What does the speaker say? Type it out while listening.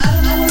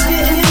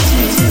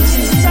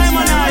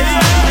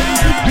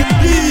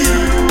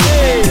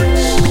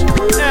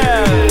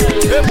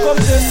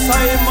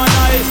Saimn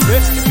I.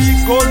 Let the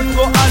big gun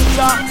go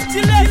answer.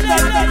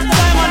 Selector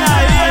Saimn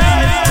I.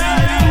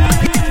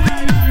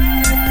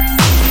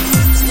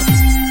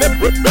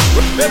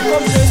 Here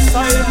come the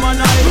Saimn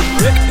I.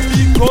 Let the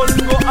big gun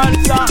go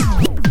answer.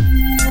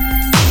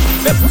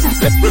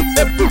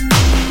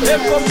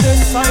 Here come the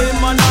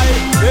Saimn I.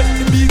 Let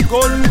the big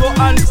gun go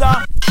answer.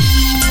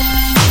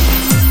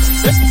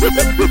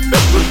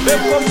 Here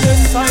come the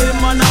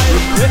Saimn I.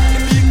 Let the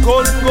big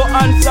gun go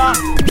answer.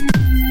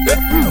 Here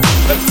come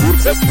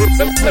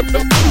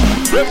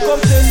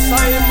the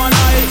Saimn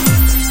I.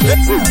 Here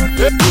come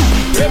the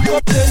Here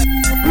come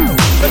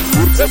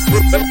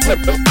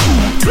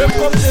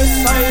the Saimn I. Here come the Here come the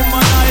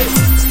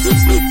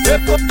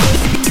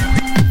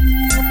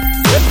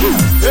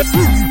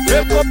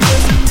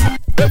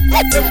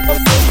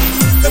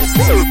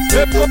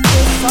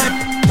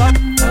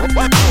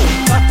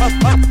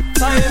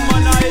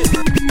Saimn I.